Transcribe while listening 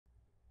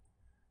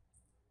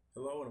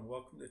Hello and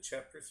welcome to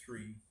Chapter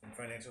 3 in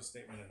Financial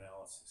Statement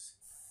Analysis.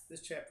 This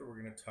chapter we're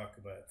going to talk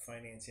about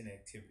financing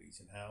activities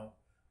and how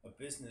a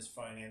business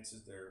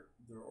finances their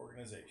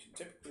organization.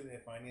 Typically they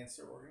finance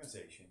their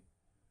organization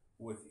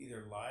with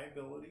either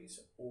liabilities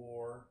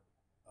or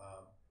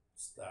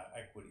stock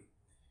equity.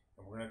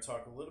 And we're going to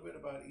talk a little bit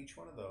about each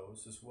one of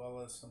those as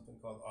well as something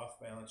called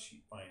off-balance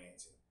sheet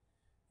financing.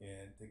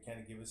 And to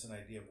kind of give us an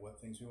idea of what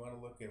things we want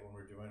to look at when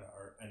we're doing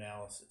our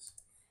analysis.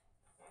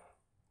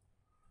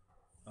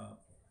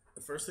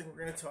 The first thing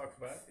we're going to talk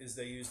about is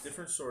they use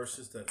different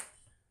sources to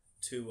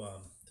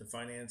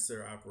finance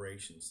their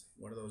operations.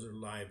 One of those are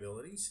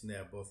liabilities, and they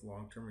have both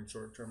long-term and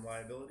short-term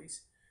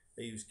liabilities.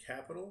 They use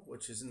capital,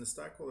 which is in the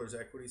stockholders'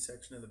 equity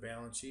section of the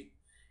balance sheet,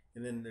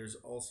 and then there's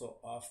also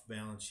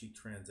off-balance sheet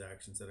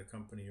transactions that a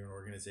company or an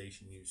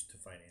organization use to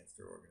finance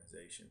their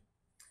organization.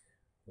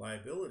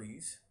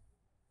 Liabilities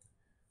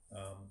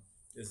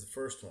is the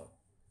first one,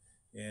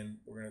 and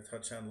we're going to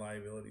touch on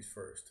liabilities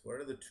first. What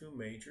are the two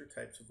major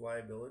types of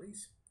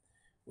liabilities?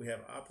 We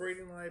have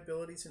operating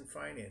liabilities and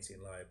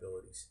financing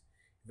liabilities.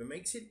 If it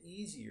makes it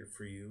easier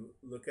for you,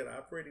 look at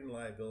operating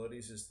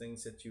liabilities as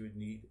things that you would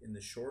need in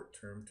the short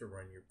term to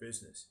run your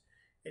business.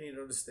 And you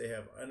notice they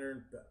have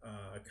unearned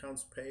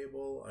accounts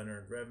payable,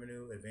 unearned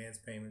revenue, advance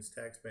payments,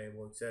 tax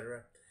payable,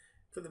 etc.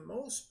 For the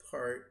most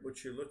part,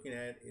 what you're looking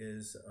at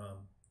is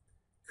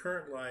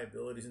current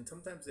liabilities, and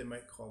sometimes they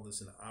might call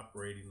this an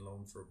operating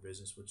loan for a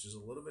business, which is a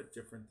little bit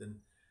different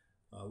than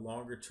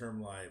longer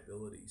term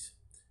liabilities.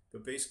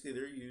 But basically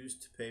they're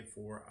used to pay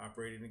for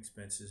operating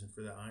expenses and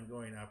for the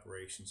ongoing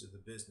operations of the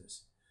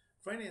business.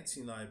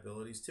 Financing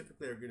liabilities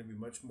typically are going to be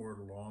much more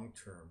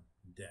long-term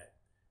debt.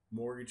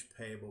 Mortgage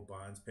payable,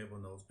 bonds payable,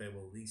 notes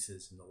payable,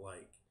 leases, and the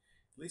like.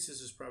 Leases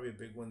is probably a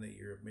big one that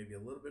you're maybe a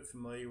little bit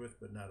familiar with,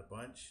 but not a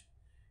bunch.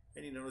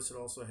 And you notice it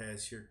also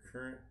has your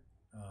current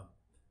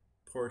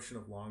portion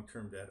of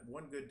long-term debt.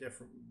 One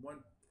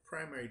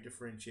primary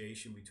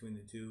differentiation between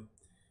the two,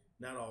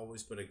 not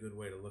always, but a good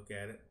way to look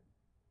at it,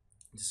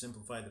 to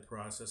simplify the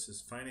process,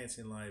 is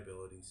financing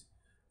liabilities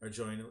are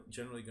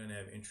generally going to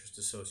have interest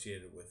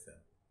associated with them.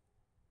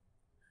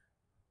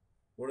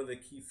 What are the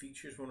key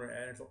features when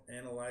we're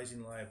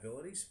analyzing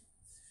liabilities?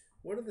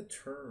 What are the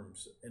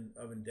terms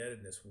of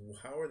indebtedness?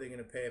 How are they going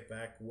to pay it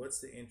back?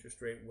 What's the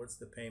interest rate? What's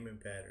the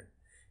payment pattern?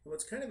 And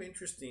what's kind of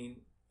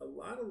interesting, a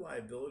lot of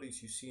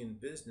liabilities you see in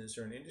business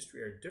or in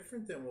industry are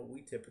different than what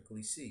we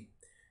typically see.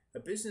 A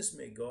business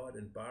may go out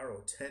and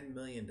borrow $10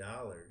 million,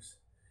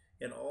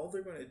 and all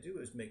they're going to do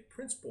is make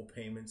principal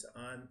payments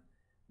on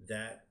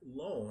that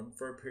loan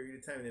for a period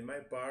of time. They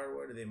might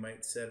borrow it, or they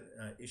might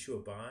issue a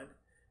bond,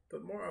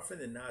 but more often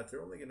than not,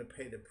 they're only going to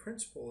pay the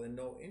principal and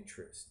no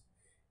interest.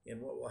 And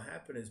what will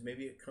happen is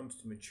maybe it comes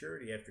to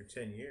maturity after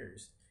 10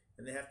 years,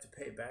 and they have to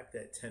pay back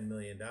that $10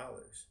 million.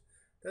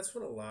 That's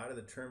what a lot of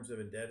the terms of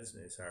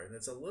indebtedness are. And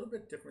that's a little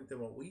bit different than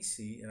what we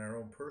see in our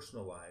own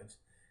personal lives.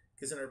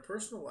 Because in our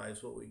personal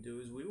lives, what we do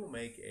is we will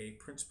make a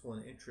principal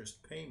and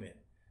interest payment,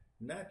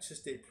 not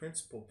just a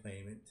principal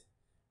payment,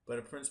 but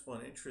a principal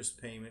and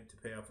interest payment to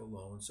pay off a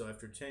loan. So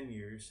after 10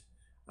 years,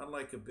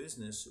 unlike a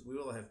business, we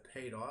will have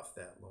paid off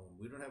that loan.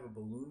 We don't have a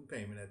balloon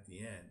payment at the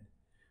end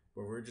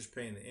where we're just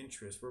paying the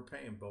interest. We're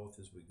paying both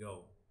as we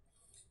go.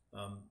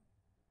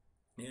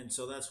 And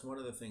so that's one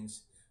of the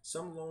things.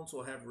 Some loans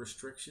will have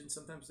restrictions.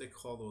 Sometimes they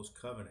call those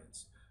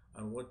covenants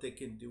on what they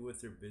can do with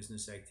their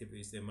business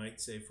activities. They might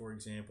say, for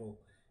example,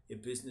 a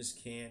business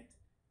can't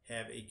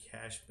have a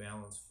cash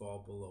balance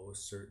fall below a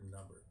certain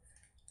number.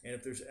 And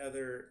if there's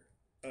other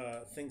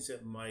things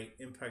that might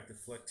impact the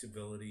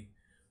flexibility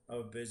of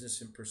a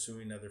business in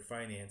pursuing other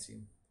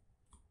financing,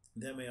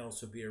 that may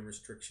also be a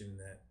restriction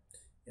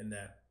in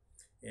that.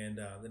 And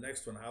the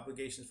next one,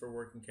 obligations for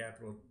working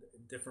capital,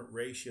 different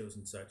ratios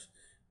and such.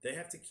 They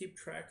have to keep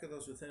track of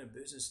those within a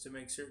business to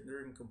make certain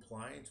they're in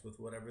compliance with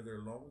whatever their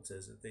loan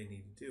says that they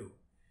need to do.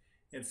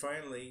 And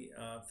finally,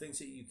 things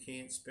that you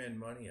can't spend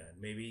money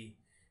on. Maybe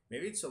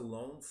it's a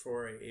loan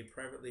for a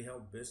privately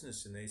held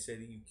business and they say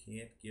that you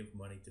can't give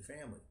money to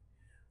family.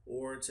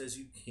 Or it says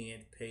you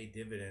can't pay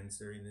dividends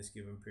during this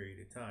given period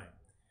of time.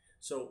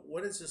 So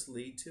what does this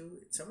lead to?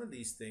 Some of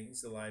these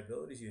things, the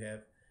liabilities you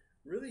have,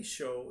 really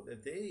show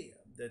that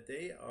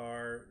they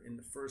are in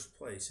the first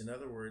place. In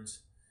other words,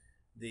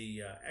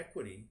 the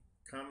equity,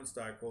 common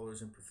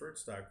stockholders and preferred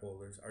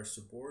stockholders, are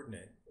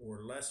subordinate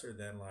or lesser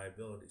than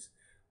liabilities.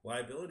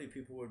 Liability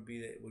people would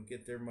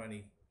get their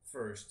money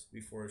first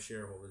before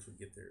shareholders would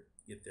get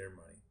their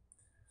money.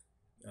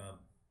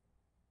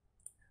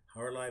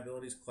 How are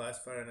liabilities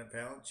classified on a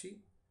balance sheet?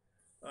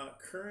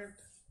 Current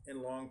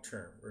and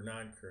long-term, or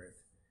non-current,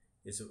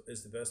 is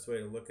the best way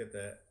to look at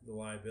the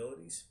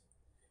liabilities.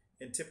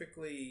 And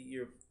typically,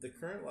 the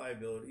current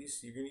liabilities,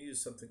 you're going to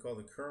use something called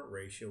the current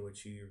ratio,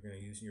 which you're going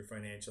to use in your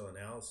financial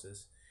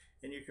analysis.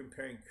 And you're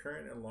comparing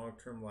current and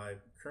long-term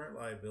current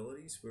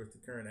liabilities with the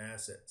current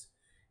assets.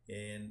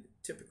 And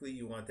typically,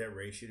 you want that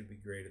ratio to be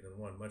greater than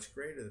 1, much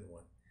greater than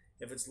 1.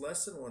 If it's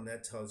less than 1,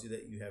 that tells you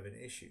that you have an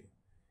issue.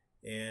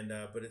 And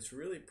but it's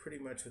really pretty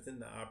much within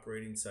the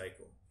operating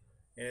cycle.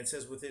 And it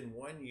says within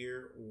 1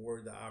 year or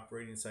the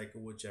operating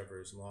cycle,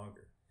 whichever is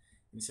longer.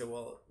 And you say,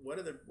 well,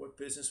 what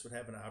business would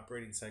have an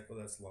operating cycle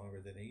that's longer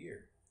than a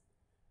year?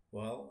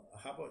 Well,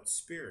 how about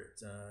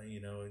Spirit?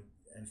 I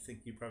think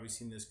you've probably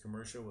seen this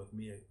commercial with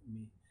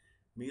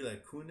Mila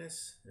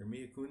Kunis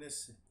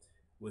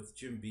with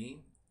Jim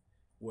Beam,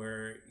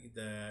 where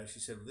she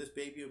said, well, this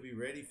baby will be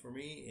ready for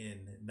me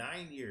in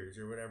 9 years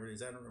or whatever it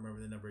is. I don't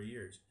remember the number of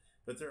years.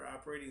 But their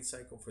operating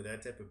cycle for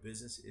that type of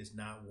business is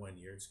not 1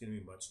 year. It's going to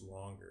be much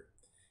longer.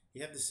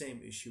 You have the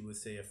same issue with,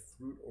 say, a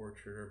fruit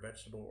orchard or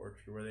vegetable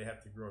orchard where they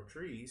have to grow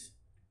trees,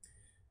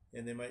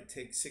 and they might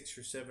take 6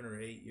 or 7 or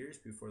 8 years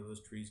before those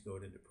trees go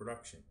into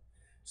production.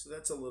 So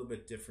that's a little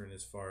bit different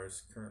as far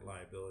as current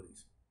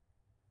liabilities.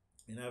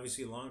 And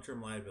obviously long-term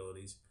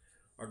liabilities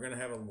are going to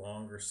have a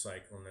longer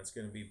cycle, and that's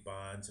going to be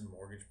bonds and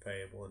mortgage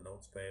payable and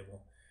notes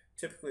payable.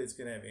 Typically it's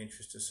going to have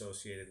interest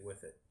associated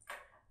with it.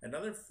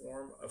 Another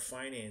form of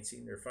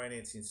financing or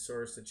financing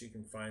source that you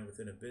can find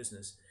within a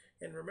business,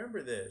 and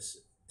remember this,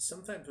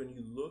 sometimes when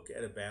you look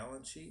at a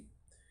balance sheet,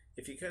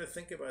 if you kind of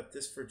think about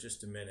this for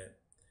just a minute,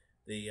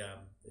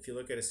 if you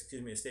look at a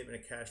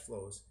statement of cash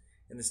flows,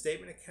 in the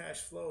statement of cash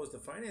flows, the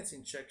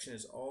financing section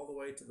is all the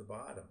way to the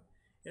bottom,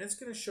 and it's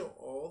going to show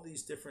all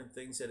these different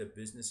things that a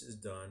business has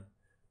done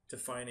to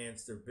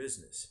finance their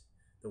business.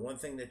 The one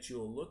thing that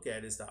you'll look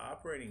at is the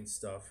operating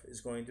stuff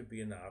is going to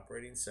be in the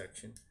operating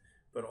section,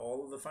 but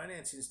all of the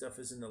financing stuff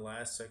is in the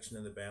last section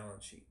of the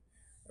balance sheet.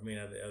 Of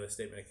the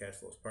statement of cash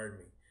flows, pardon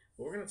me.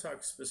 But we're going to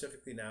talk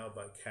specifically now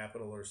about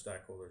capital or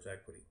stockholders'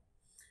 equity.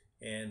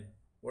 And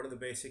what are the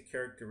basic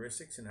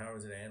characteristics and how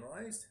is it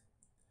analyzed?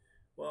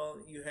 Well,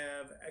 you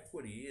have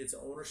equity. It's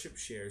ownership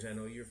shares. I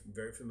know you're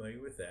very familiar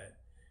with that.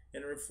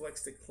 And it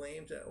reflects the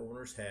claims that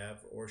owners have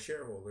or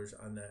shareholders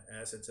on the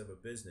assets of a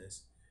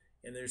business.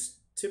 And there's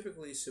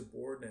typically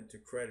subordinate to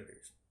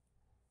creditors.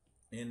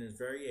 And there's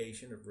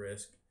variation of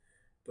risk,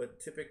 but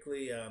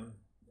typically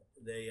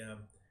they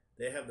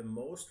have the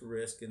most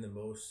risk and the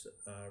most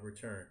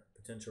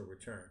potential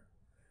return.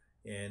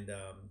 And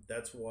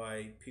that's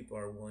why people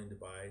are willing to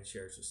buy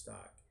shares of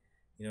stock.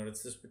 You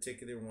notice this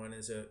particular one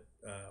is a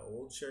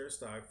old share of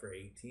stock for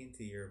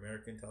ACCT, or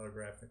American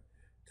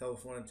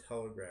Telephone and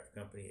Telegraph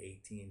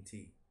Company,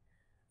 AT&T.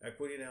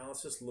 Equity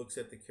analysis looks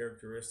at the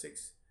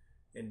characteristics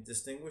and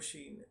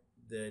distinguishing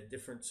the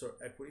different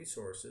equity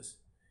sources.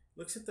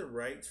 Looks at the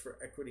rights for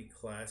equity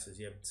classes.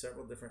 You have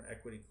several different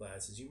equity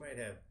classes. You might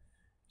have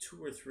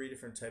 2 or 3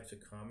 different types of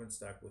common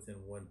stock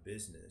within one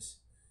business.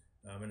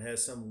 And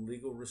has some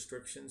legal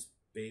restrictions,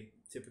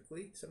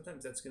 typically.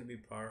 Sometimes that's going to be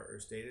par or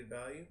stated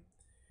value.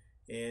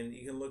 And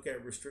you can look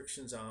at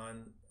restrictions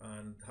on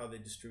how they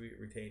distribute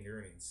retained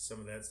earnings. Some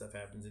of that stuff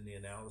happens in the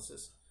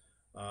analysis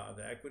of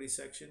the equity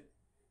section.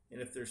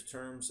 And if there's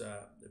terms,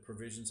 the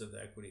provisions of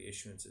the equity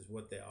issuance is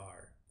what they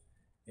are.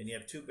 And you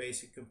have 2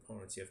 basic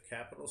components. You have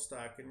capital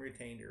stock and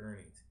retained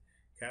earnings.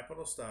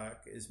 Capital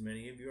stock, as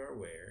many of you are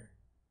aware,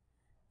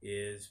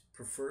 is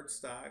preferred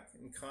stock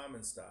and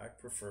common stock.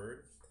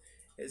 Preferred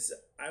is,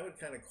 I would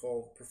kind of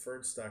call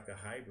preferred stock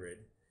a hybrid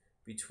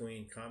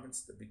between common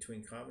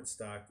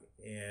stock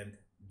and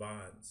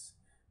bonds,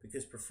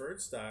 because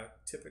preferred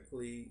stock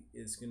typically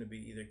is going to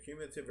be either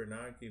cumulative or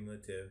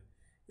non-cumulative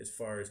as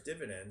far as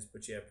dividends,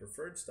 but you have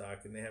preferred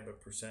stock and they have a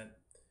percent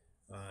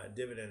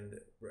dividend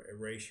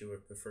ratio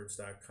of preferred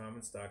stock.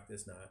 Common stock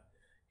does not.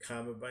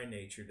 Common by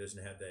nature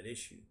doesn't have that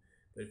issue.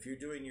 But if you're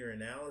doing your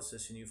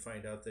analysis and you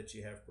find out that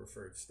you have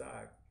preferred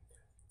stock,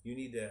 you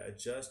need to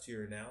adjust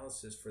your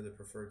analysis for the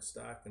preferred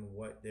stock and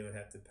what they would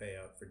have to pay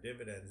out for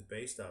dividends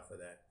based off of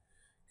that.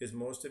 Because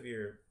most of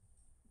your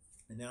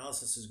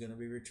analysis is going to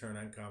be return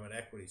on common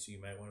equity, so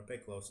you might want to pay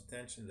close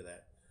attention to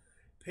that.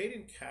 Paid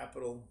in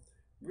capital,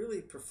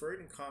 really preferred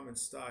and common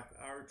stock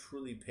are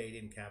truly paid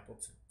in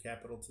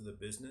capital to the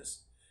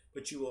business,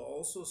 but you will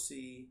also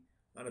see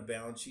on a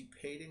balance sheet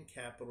paid in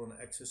capital in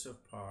excess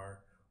of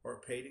par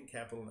or paid in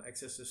capital in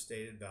excess of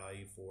stated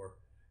value for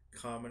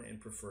common and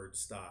preferred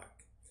stock.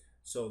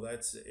 So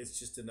it's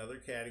just another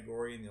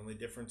category, and the only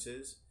difference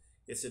is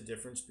it's a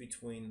difference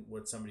between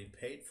what somebody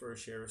paid for a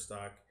share of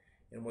stock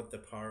and what the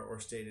par or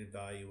stated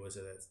value was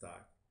of that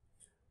stock.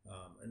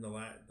 And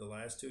the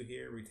last 2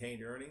 here,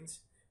 retained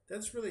earnings,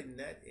 that's really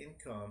net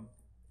income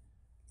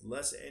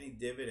less any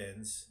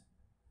dividends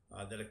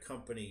that a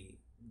company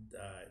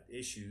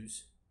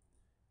issues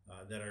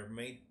that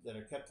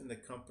are kept in the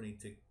company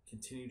to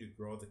continue to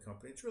grow the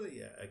company. It's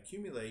really an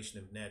accumulation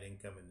of net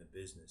income in the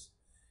business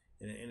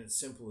in its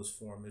simplest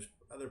form. There's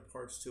other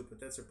parts to it, but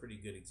that's a pretty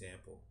good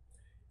example.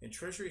 And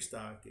treasury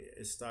stock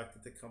is stock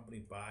that the company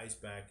buys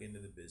back into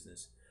the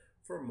business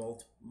for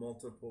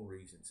multiple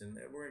reasons. And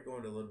we're going to go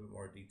into a little bit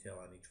more detail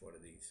on each one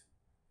of these.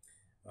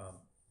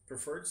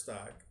 Preferred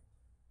stock,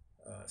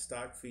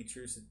 stock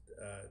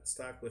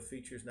with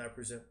features not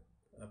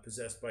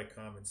possessed by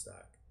common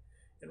stock.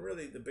 And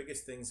really the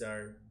biggest things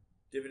are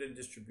dividend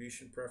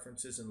distribution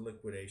preferences and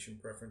liquidation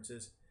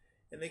preferences.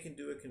 And they can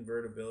do a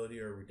convertibility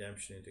or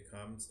redemption into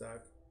common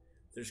stock.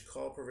 There's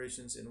call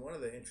provisions, and one of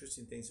the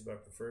interesting things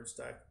about preferred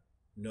stock,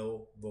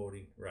 no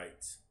voting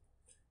rights.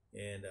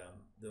 And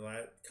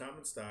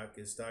common stock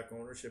is stock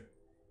ownership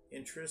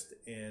interest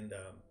and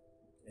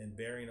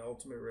bearing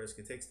ultimate risk.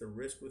 It takes the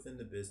risk within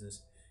the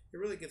business. It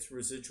really gets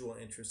residual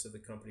interest of the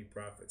company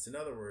profits. In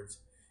other words,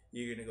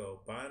 you're going to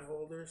go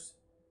bondholders,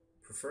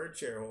 preferred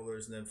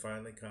shareholders, and then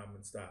finally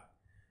common stock.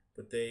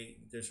 But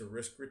there's a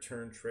risk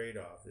return trade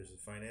off. There's a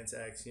finance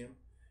axiom,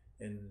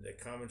 and the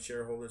common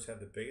shareholders have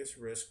the biggest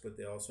risk, but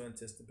they also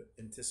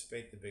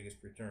anticipate the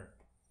biggest return.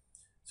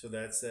 So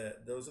those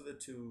are the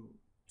two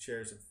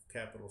shares of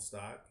capital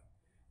stock.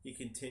 You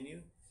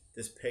continue.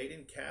 This paid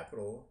in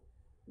capital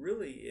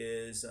really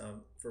is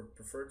for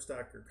preferred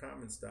stock or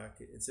common stock.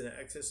 It's in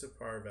excess of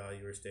par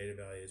value or stated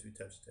value, as we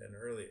touched on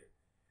earlier.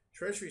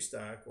 Treasury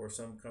stock, or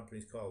some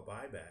companies call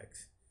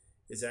buybacks,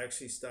 is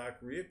actually stock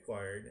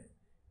reacquired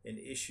and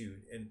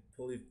issued and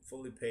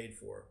fully paid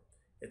for.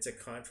 It's a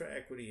contra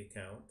equity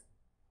account,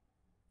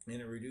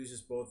 and it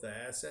reduces both the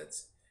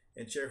assets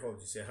and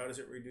shareholders. You say, how does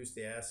it reduce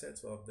the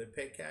assets? Well, they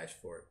pay cash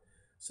for it.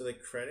 So they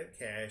credit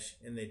cash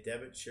and they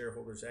debit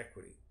shareholders'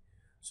 equity.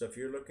 So if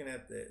you're looking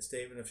at the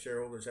statement of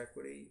shareholders'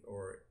 equity,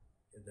 or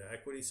the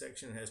equity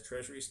section has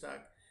treasury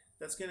stock,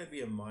 that's going to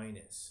be a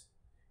minus.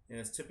 And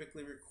it's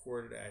typically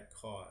recorded at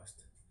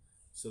cost.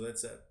 So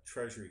that's a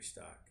treasury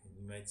stock. And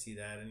you might see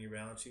that in your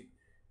balance sheet.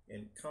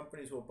 And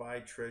companies will buy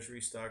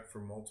treasury stock for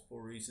multiple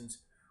reasons.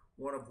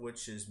 One of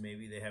which is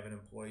maybe they have an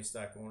employee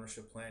stock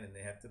ownership plan and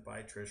they have to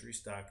buy treasury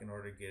stock in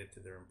order to get it to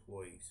their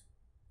employees.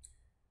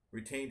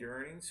 Retained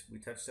earnings, we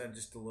touched on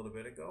just a little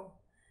bit ago.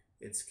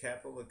 It's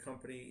capital of the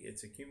company.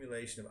 It's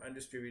accumulation of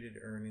undistributed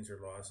earnings or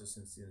losses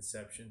since the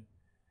inception.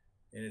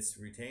 And its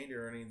retained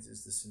earnings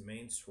is the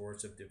main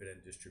source of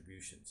dividend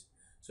distributions.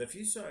 So if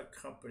you saw a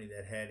company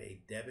that had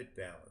a debit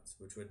balance,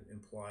 which would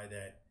imply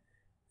that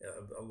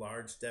a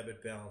large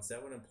debit balance,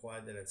 that would imply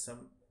that at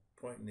some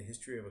point in the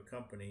history of a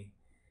company,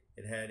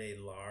 it had a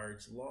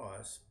large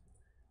loss.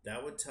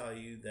 That would tell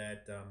you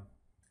that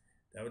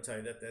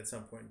at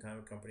some point in time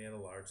a company had a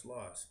large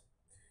loss.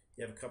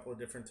 You have a couple of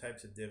different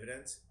types of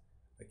dividends.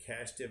 A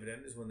cash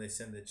dividend is when they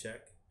send a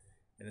check,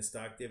 and a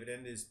stock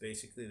dividend is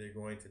basically they're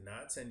going to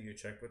not send you a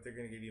check, but they're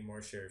going to give you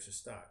more shares of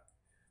stock.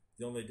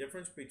 The only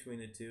difference between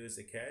the two is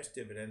the cash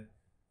dividend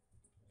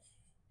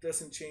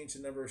doesn't change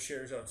the number of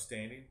shares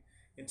outstanding,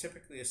 and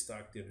typically a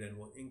stock dividend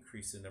will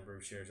increase the number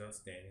of shares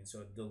outstanding, so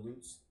it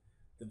dilutes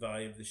the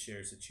value of the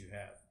shares that you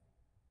have.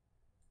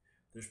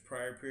 There's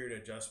prior period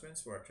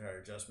adjustments, or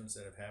adjustments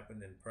that have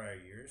happened in prior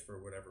years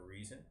for whatever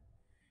reason.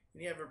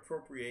 And you have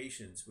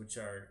appropriations, which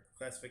are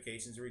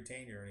classifications of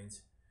retained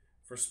earnings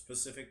for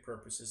specific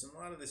purposes. And a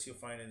lot of this you'll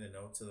find in the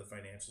notes of the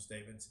financial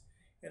statements.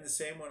 And the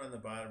same one on the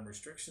bottom,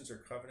 restrictions or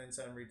covenants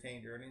on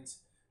retained earnings.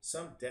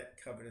 Some debt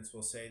covenants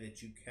will say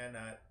that you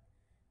cannot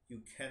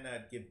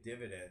give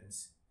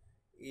dividends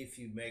if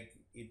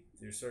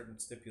there's certain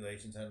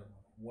stipulations on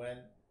when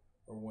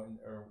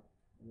or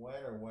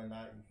when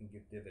not you can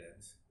give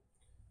dividends.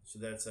 So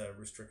that's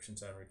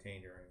restrictions on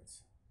retained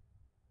earnings.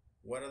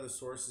 What are the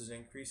sources,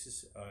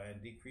 increases,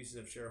 and decreases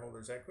of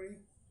shareholders' equity?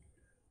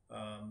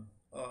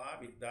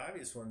 The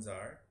obvious ones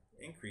are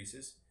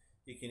increases.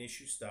 You can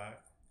issue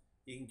stock.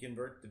 You can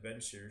convert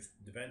debentures,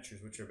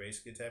 which are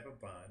basically a type of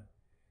bond.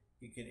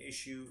 You can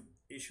issue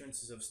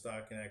issuances of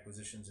stock in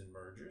acquisitions and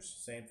mergers.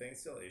 Same thing,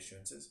 still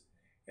issuances.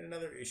 And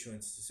another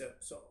issuance.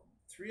 So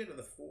 3 out of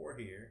the 4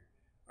 here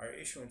are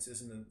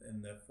issuances,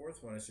 and the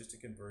fourth one is just a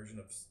conversion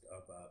of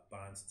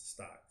bonds to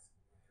stocks.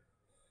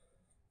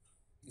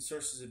 The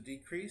sources of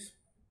decrease: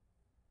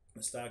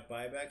 stock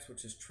buybacks,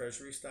 which is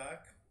treasury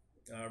stock.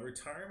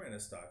 Retirement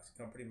of stocks. A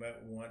company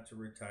might want to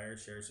retire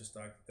shares of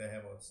stock that they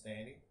have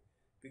outstanding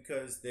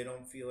because they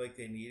don't feel like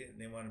they need it and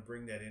they want to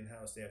bring that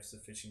in-house. They have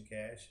sufficient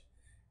cash.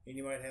 And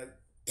you might have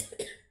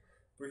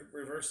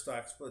reverse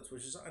stock splits,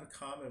 which is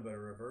uncommon, but a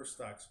reverse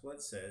stock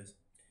split says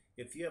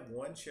if you have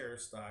 1 share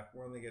of stock,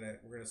 we're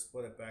gonna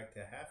split it back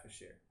to half a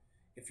share.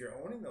 If you're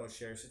owning those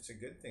shares, it's a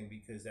good thing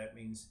because that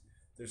means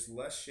there's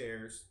less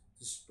shares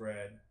to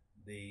spread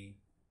the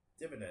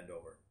dividend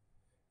over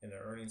and the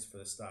earnings for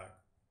the stock.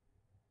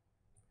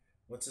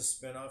 What's a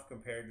spinoff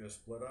compared to a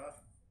split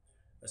off?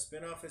 A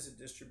spinoff is a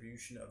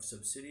distribution of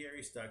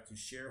subsidiary stock to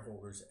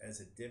shareholders as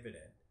a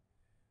dividend.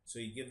 So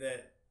you give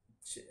that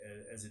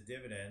as a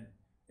dividend,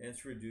 and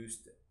it's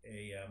reduced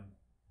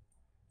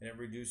and it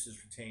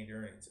reduces retained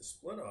earnings. A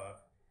split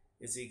off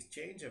is the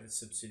exchange of its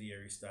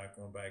subsidiary stock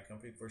owned by a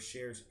company for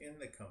shares in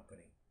the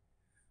company.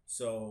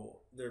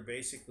 So they're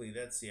basically,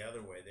 that's the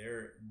other way.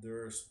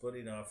 They're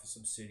splitting off a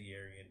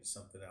subsidiary into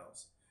something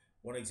else.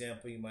 One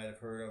example you might have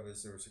heard of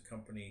is there was a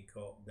company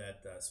called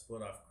that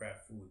split off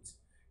Kraft Foods,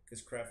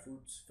 because Kraft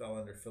Foods fell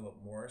under Philip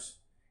Morris,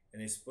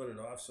 and they split it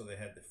off so they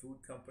had the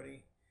food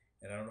company.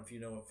 And I don't know if you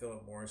know what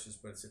Philip Morris is,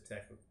 but it's a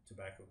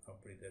tobacco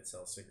company that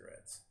sells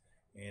cigarettes.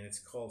 And it's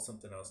called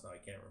something else now. I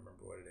can't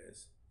remember what it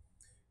is.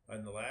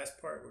 And the last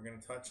part we're going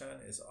to touch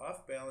on is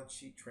off-balance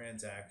sheet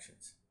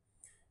transactions.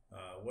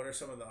 What are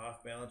some of the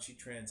off-balance sheet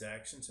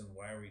transactions and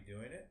why are we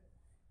doing it?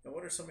 And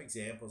what are some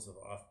examples of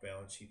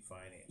off-balance sheet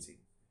financing?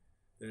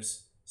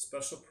 There's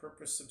special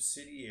purpose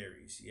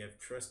subsidiaries. You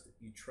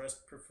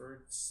trust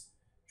preferred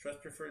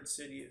Trust preferred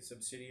city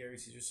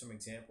subsidiaries, these are some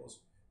examples.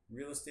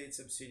 Real estate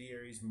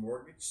subsidiaries,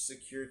 mortgage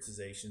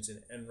securitizations,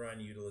 and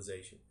Enron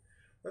utilization.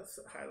 Let's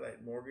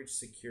highlight mortgage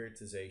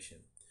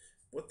securitization.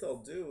 What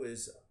they'll do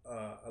is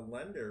a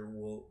lender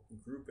will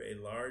group a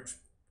large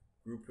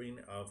grouping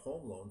of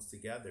home loans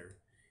together,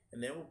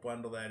 and they will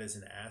bundle that as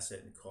an asset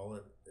and call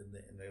it,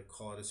 and they'll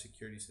call it a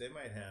security. So they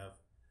might have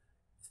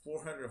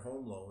 400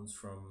 home loans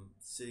from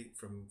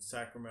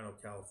Sacramento,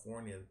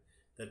 California,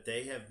 that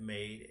they have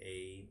made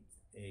a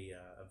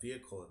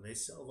vehicle, and they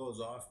sell those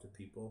off to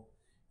people,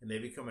 and they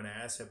become an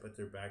asset, but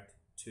they're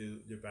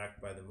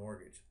backed by the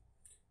mortgage.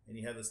 And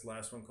you have this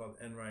last one called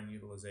Enron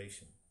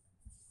utilization.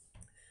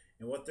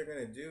 And what they're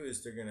going to do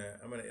is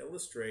I'm going to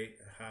illustrate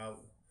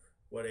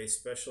what a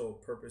special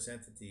purpose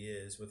entity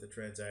is with a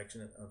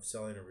transaction of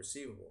selling a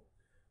receivable.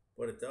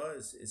 What it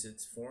does is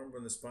it's formed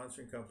when the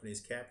sponsoring company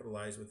is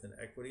capitalized with an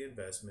equity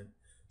investment,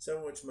 some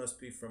of which must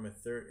be from a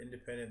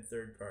independent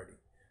third party.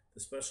 The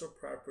special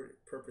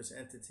purpose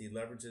entity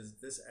leverages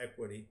this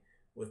equity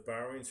with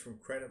borrowings from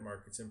credit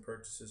markets and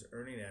purchases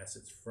earning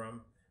assets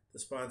from the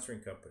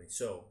sponsoring company.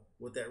 So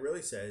what that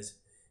really says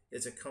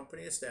is a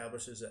company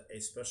establishes a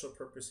special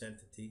purpose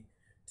entity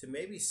to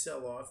maybe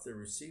sell off their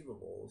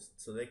receivables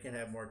so they can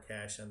have more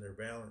cash on their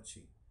balance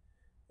sheet.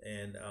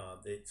 And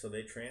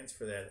they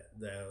transfer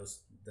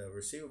the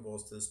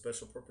receivables to the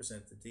special purpose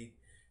entity,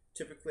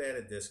 typically at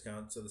a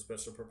discount. So the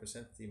special purpose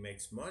entity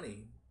makes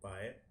money by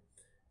it,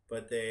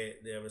 but they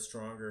have a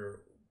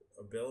stronger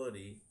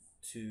ability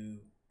to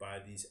buy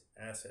these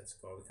assets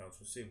called accounts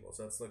receivable.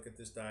 So let's look at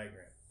this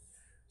diagram.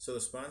 So the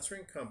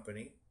sponsoring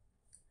company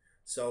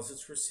sells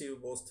its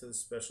receivables to the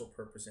special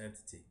purpose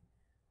entity.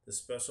 The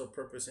special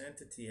purpose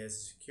entity has a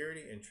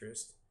security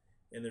interest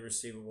in the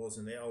receivables,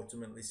 and they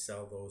ultimately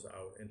sell those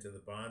out into the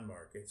bond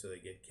market, so they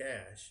get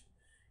cash.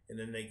 And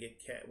then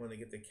when they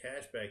get the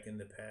cash back in,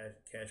 the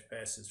cash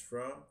passes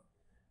from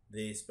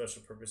the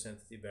special purpose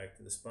entity back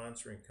to the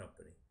sponsoring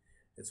company.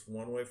 It's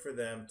one way for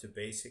them to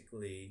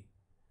basically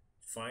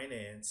sell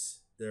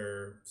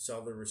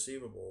their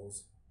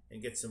receivables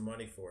and get some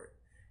money for it.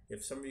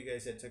 If some of you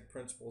guys had took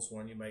Principles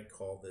 1, you might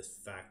call this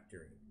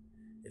factoring.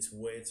 It's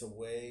a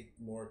way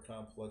more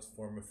complex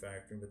form of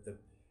factoring, but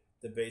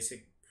the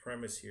basic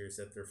premise here is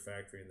that they're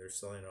factoring, they're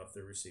selling off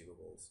their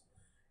receivables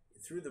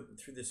through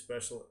the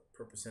special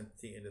purpose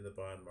entity into the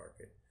bond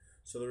market.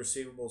 So the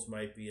receivables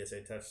might be, as I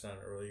touched on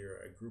earlier,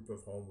 a group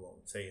of home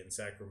loans, say in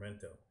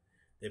Sacramento.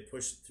 They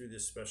push it through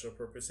this special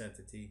purpose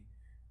entity,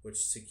 which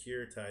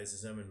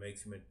securitizes them and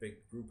makes them a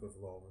big group of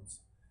loans,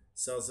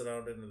 sells it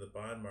out into the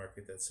bond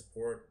market that's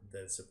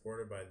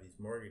supported by these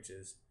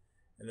mortgages,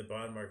 and the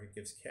bond market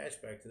gives cash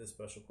back to the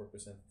special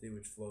purpose entity,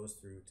 which flows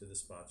through to the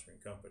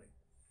sponsoring company.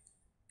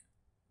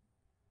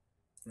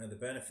 Now the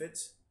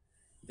benefits,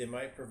 they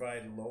might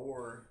provide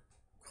lower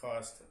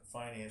cost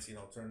financing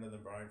alternative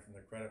than borrowing from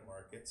the credit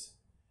markets.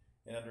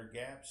 And under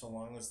GAAP, so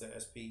long as the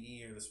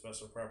SPE or the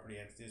special property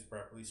entity is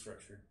properly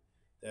structured,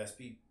 the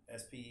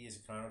SPE is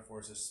accounted for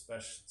as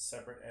a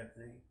separate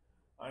entity,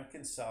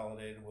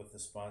 unconsolidated with the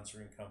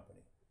sponsoring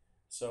company.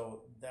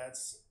 So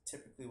that's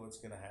typically what's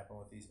going to happen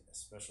with these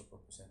special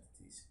purpose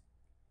entities.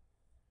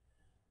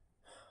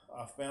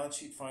 Off-balance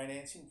sheet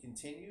financing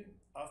continued.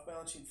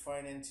 Off-balance sheet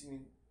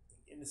financing,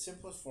 in the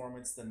simplest form,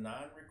 it's the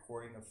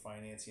non-recording of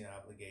financing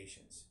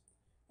obligations.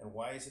 And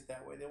why is it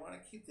that way? They want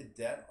to keep the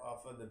debt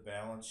off of the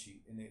balance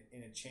sheet, and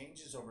it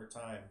changes over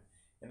time.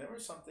 And there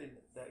was something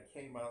that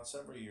came out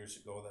several years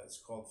ago that's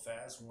called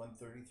FAS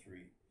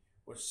 133,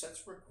 which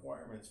sets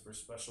requirements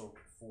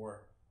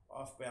for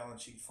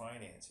off-balance sheet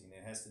financing.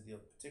 It has to deal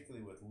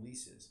particularly with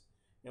leases.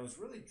 And it was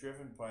really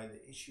driven by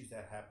the issues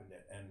that happened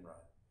at Enron,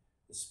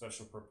 the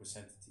special purpose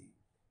entity.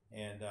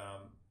 And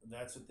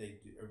that's what they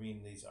do,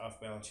 these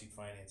off-balance sheet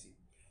financing.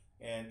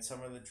 And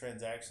some of the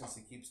transactions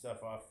to keep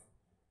stuff off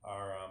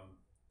are,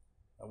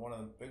 one of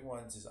the big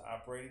ones is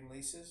operating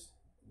leases,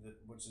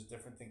 which is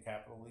different than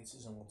capital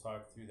leases, and we'll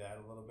talk through that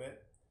a little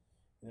bit.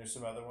 And there's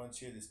some other ones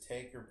here. There's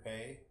take or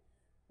pay,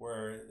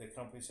 where the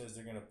company says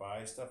they're going to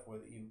buy stuff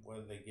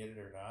whether they get it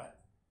or not.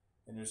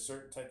 And there's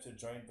certain types of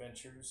joint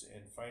ventures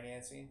and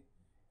financing,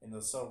 and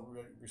they'll sell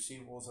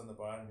receivables on the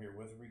bottom here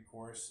with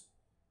recourse,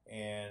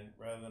 and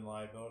rather than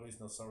liabilities,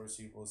 they'll sell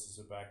receivables as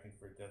a backing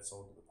for debt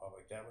sold to the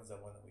public. That was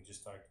that one that we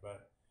just talked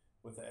about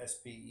with the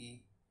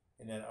SPE,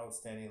 and then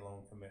outstanding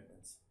loan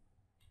commitments.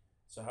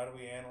 So how do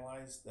we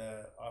analyze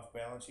the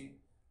off-balance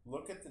sheet?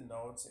 Look at the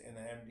notes in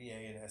the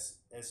MDA and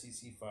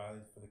SEC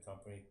filings for the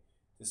company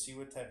to see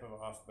what type of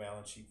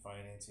off-balance sheet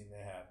financing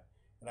they have.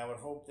 And I would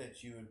hope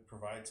that you would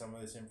provide some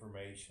of this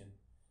information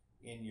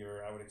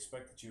I would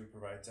expect that you would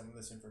provide some of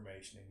this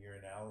information in your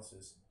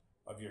analysis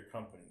of your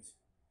companies.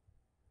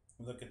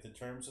 Look at the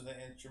terms of the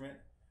instrument.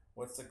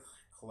 What's the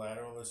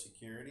collateral or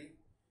security,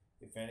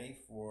 if any,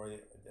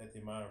 at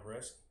the amount of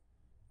risk?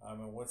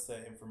 And what's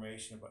the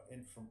information about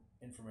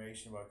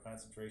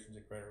concentrations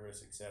of credit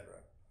risk,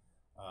 etc.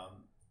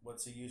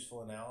 What's a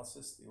useful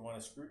analysis? You want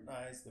to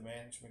scrutinize the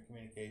management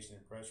communication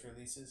and press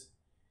releases.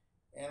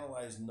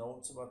 Analyze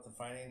notes about the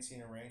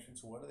financing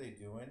arrangements. What are they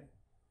doing?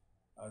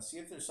 See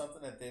if there's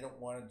something that they don't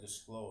want to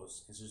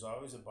disclose, because there's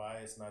always a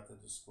bias not to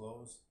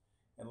disclose.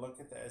 And look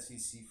at the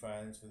SEC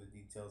filings for the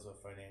details of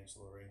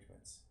financial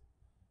arrangements.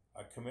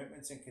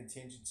 Commitments and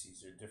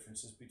contingencies. There are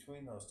differences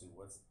between those two.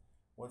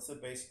 What's the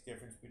basic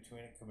difference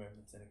between a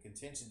commitment and a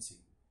contingency?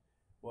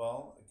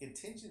 Well, a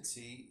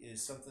contingency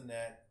is something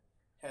that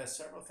has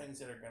several things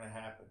that are going to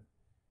happen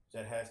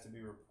that has to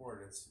be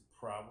reported. It's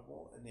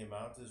probable, and the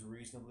amount is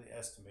reasonably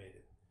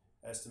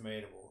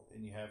estimatable,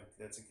 and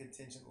that's a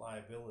contingent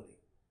liability.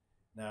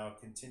 Now, a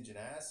contingent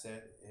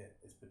asset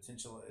is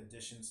potential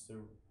additions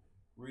to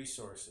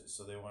resources,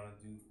 so they want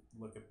to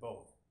look at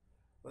both.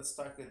 Let's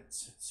talk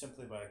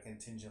simply about a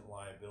contingent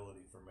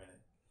liability for a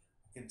minute.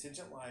 A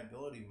contingent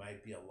liability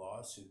might be a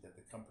lawsuit that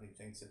the company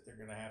thinks that they're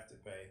going to have to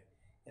pay,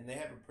 and they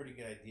have a pretty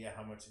good idea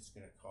how much it's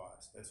going to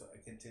cost. That's a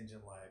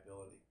contingent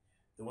liability.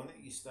 The one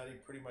that you study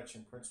pretty much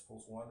in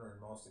Principles 1 or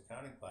in most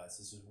accounting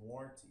classes is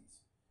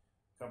warranties.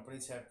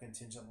 Companies have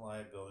contingent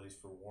liabilities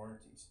for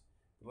warranties.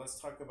 But let's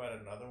talk about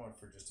another one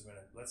for just a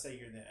minute. Let's say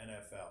you're in the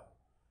NFL,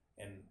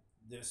 and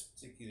this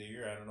particular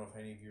year, I don't know if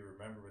any of you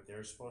remember, but they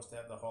were supposed to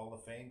have the Hall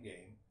of Fame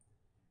game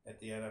at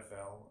the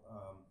NFL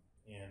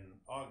in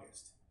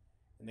August,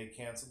 and they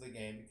canceled the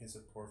game because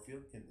of poor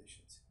field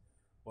conditions.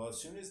 Well, as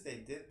soon as they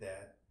did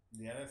that,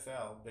 the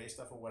NFL, based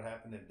off of what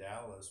happened in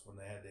Dallas when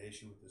they had the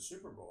issue with the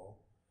Super Bowl,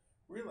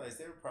 realized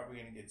they were probably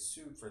going to get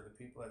sued for the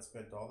people that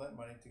spent all that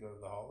money to go to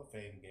the Hall of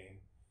Fame game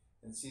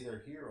and see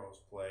their heroes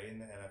play in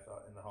the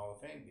NFL in the Hall of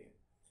Fame game.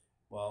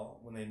 Well,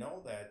 when they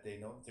know that they're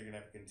going to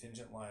have a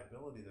contingent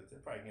liability that they're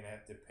probably going to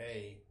have to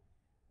pay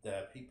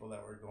the people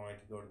that were going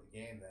to go to the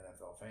game, the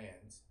NFL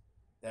fans.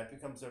 That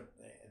becomes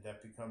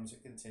a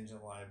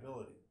contingent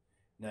liability.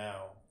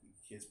 Now,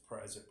 is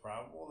it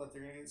probable that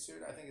they're going to get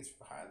sued? I think it's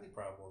highly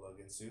probable they'll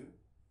get sued.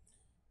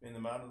 In the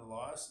amount of the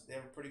loss, they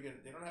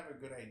don't have a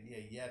good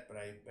idea yet, but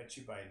I bet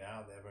you by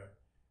now they have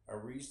a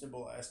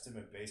reasonable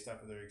estimate based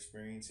off of their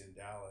experience in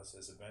Dallas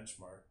as a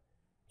benchmark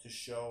to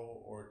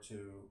show or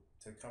to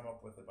come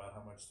up with about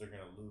how much they're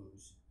going to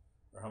lose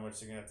or how much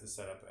they're going to have to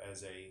set up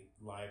as a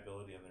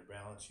liability on their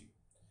balance sheet.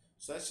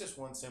 So that's just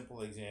one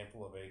simple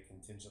example of a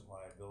contingent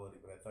liability,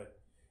 but I thought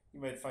you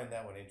might find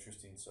that one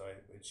interesting, so I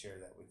would share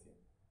that with you.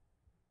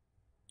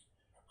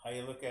 How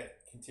you look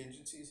at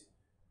contingencies?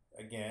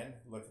 Again,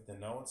 look at the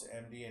notes,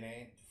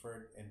 MD&A,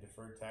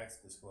 deferred tax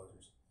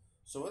disclosures.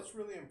 So what's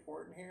really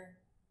important here,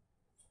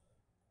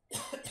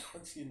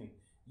 excuse me,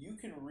 you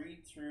can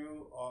read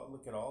through,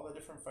 look at all the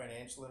different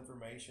financial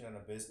information on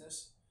a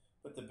business,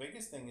 but the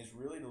biggest thing is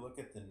really to look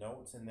at the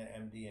notes and the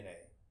MD&A.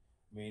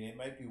 I mean, it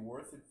might be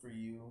worth it for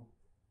you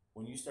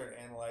when you start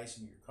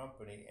analyzing your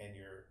company and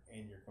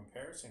your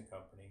comparison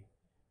company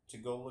to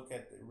go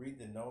read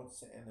the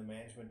notes and the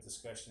management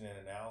discussion and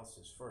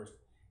analysis first,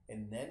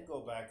 and then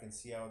go back and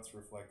see how it's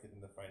reflected in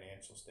the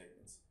financial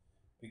statements.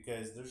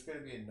 Because there's going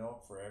to be a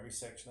note for every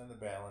section on the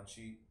balance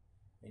sheet,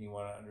 and you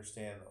want to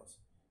understand those.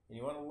 And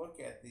you want to look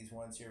at these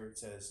ones here. It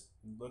says,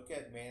 look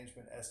at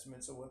management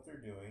estimates of what they're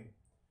doing,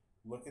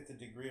 look at the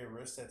degree of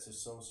risk that's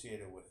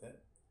associated with it,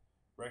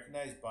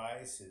 recognize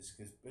biases,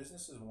 because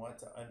businesses want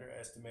to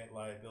underestimate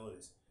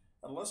liabilities.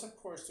 Unless, of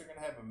course, they're going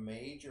to have a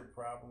major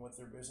problem with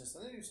their business,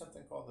 then they do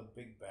something called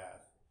the big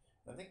bath.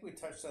 I think we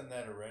touched on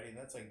that already, and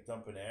that's like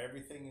dumping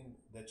everything in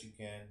that you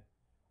can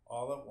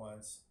all at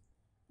once.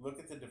 Look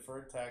at the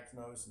deferred tax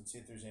notice and see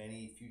if there's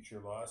any future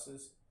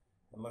losses,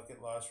 and look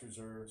at loss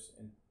reserves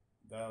and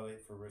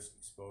validate for risk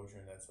exposure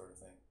and that sort of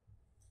thing.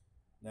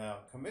 Now,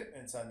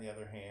 commitments, on the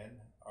other hand,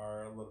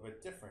 are a little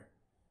bit different.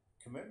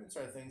 Commitments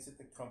are things that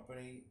the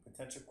company,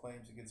 potential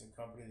claims against a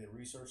company, that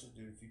resources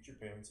due to future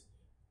payments.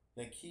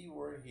 The key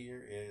word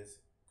here is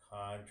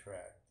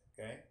contract,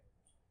 okay?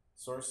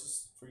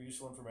 Sources for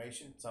useful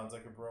information, sounds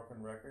like a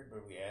broken record,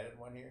 but we added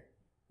one here.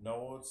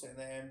 Notes in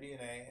the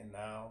MD&A, and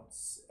now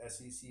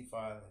SEC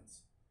filings.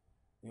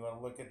 You want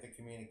to look at the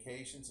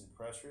communications and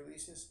press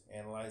releases,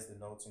 analyze the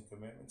notes and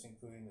commitments,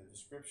 including the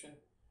description.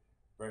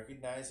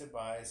 Recognize a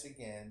bias,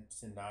 again,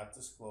 to not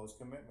disclose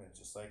commitments,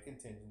 just like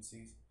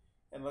contingencies,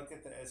 and look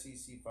at the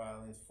SEC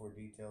filings for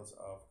details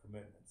of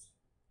commitments.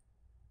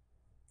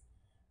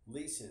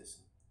 Leases.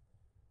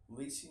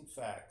 Leasing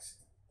facts.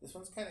 This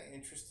one's kind of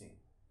interesting.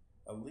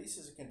 A lease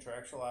is a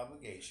contractual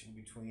obligation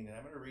between, and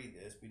I'm going to read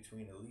this,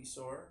 between a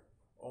leaseor,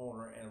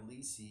 owner, and a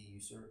leasee,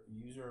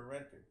 user or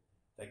renter,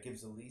 that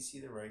gives the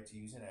leasee the right to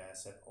use an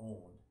asset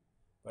owned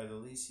by the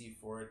leasee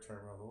for a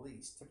term of the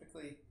lease.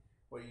 Typically,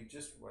 what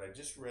I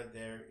just read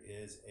there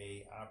is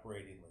a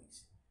operating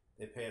lease.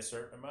 They pay a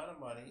certain amount of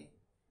money,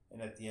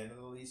 and at the end of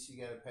the lease,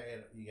 you got to pay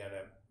it.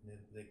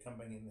 They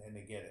come in and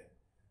they get it.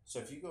 So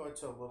if you go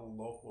into a little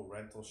local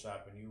rental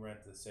shop and you rent,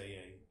 let's say,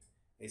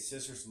 a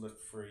scissors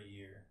lift for a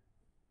year,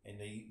 and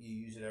you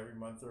use it every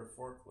month, or a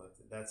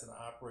forklift, that's an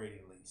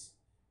operating lease.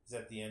 Because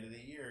at the end of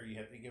the year, you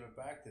have to give it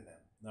back to them.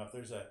 Now, if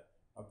there's a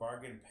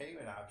bargain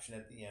payment option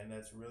at the end,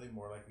 that's really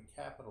more like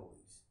a capital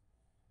lease.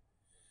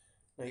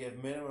 Now, you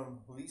have minimum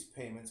lease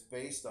payments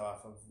based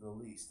off of the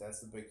lease. That's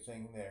the big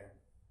thing there.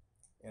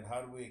 And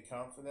how do we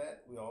account for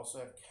that? We also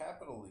have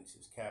capital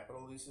leases.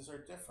 Capital leases are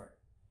different.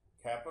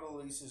 Capital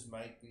leases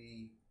might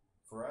be,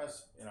 for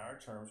us, in our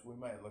terms, we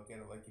might look at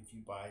it like if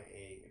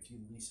you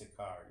lease a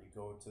car, you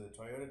go to the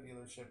Toyota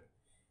dealership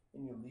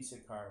and you lease a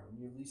car. When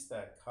you lease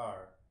that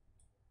car,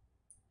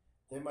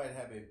 they might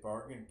have a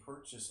bargain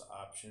purchase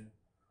option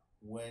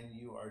when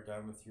you are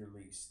done with your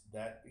lease.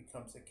 That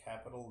becomes a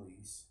capital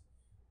lease,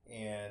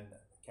 and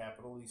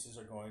capital leases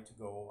are going to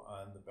go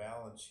on the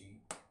balance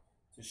sheet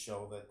to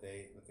show that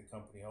the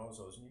company owns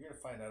those, and you're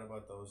going to find out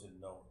about those in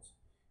notes.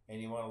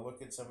 And you want to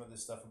look at some of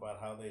this stuff about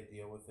how they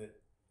deal with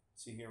it.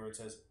 See here where it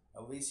says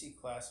a leasing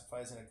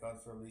classifies an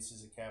account for a lease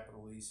as a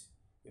capital lease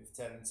if it's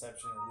at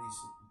inception at least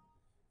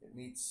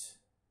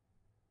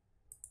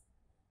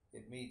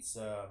it meets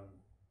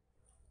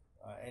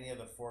any of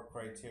the four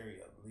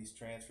criteria. Lease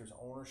transfers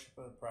ownership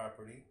of the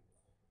property.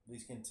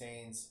 Lease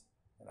contains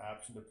an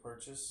option to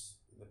purchase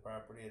the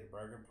property at a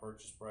bargain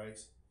purchase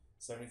price,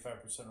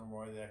 75% or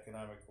more of the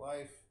economic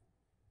life,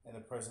 and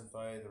the present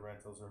value of the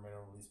rentals or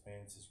minimum lease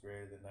payments is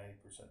greater than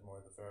 90% more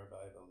of the fair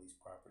value of the lease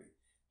property.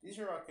 These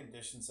are all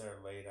conditions that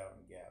are laid out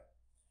in GAAP.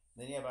 And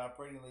then you have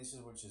operating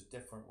leases, which is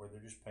different, where they're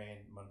just paying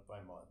month by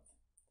month.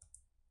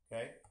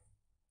 Okay?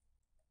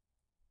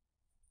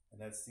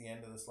 And that's the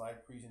end of the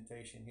slide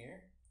presentation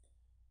here.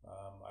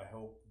 I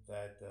hope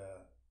that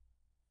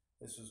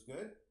this was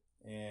good,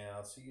 and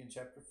I'll see you in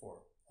chapter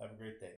 4. Have a great day.